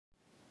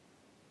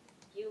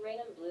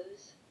Uranium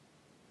blues?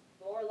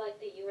 More like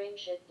the Uranium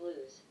shit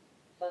blues.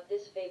 Fuck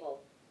this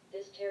fable.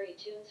 This Terry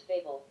Toons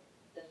fable.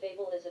 The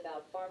fable is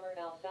about Farmer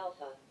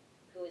Alfalfa,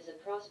 who is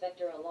a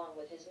prospector along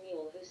with his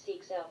mule who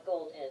seeks out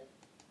gold in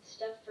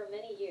stuff for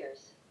many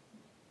years.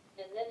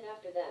 And then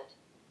after that,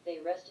 they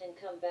rest and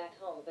come back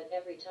home, but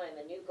every time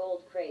a new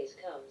gold craze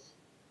comes,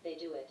 they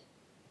do it.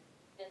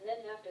 And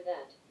then after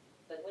that,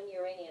 but when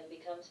uranium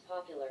becomes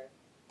popular,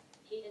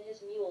 he and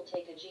his mule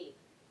take a jeep,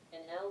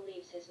 and Al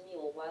leaves his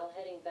mule while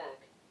heading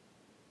back.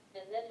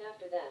 And then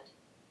after that,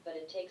 but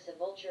it takes a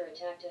vulture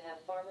attack to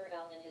have Farmer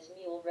Al and his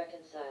mule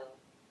reconcile.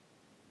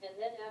 And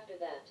then after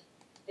that,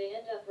 they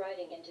end up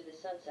riding into the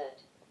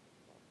sunset,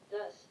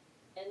 thus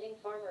ending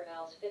Farmer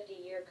Al's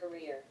 50-year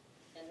career.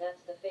 And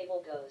that's the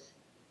fable goes.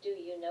 Do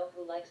you know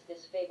who likes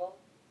this fable?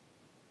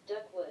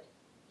 Duckwood.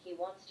 He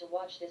wants to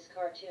watch this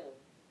cartoon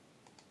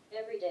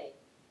every day.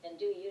 And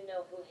do you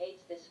know who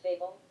hates this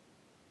fable?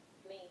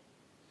 Me.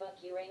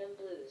 Fuck Uranium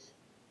blues.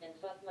 And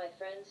fuck my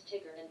friends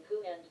Tigger and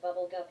Pooh and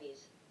Bubble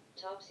Guppies.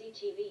 Topsy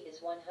TV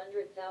is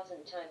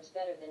 100,000 times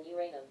better than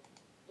Uranium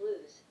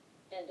blues.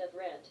 End of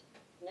rant.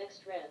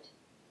 Next rant.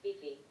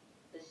 Beefy.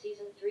 The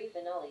season 3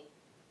 finale.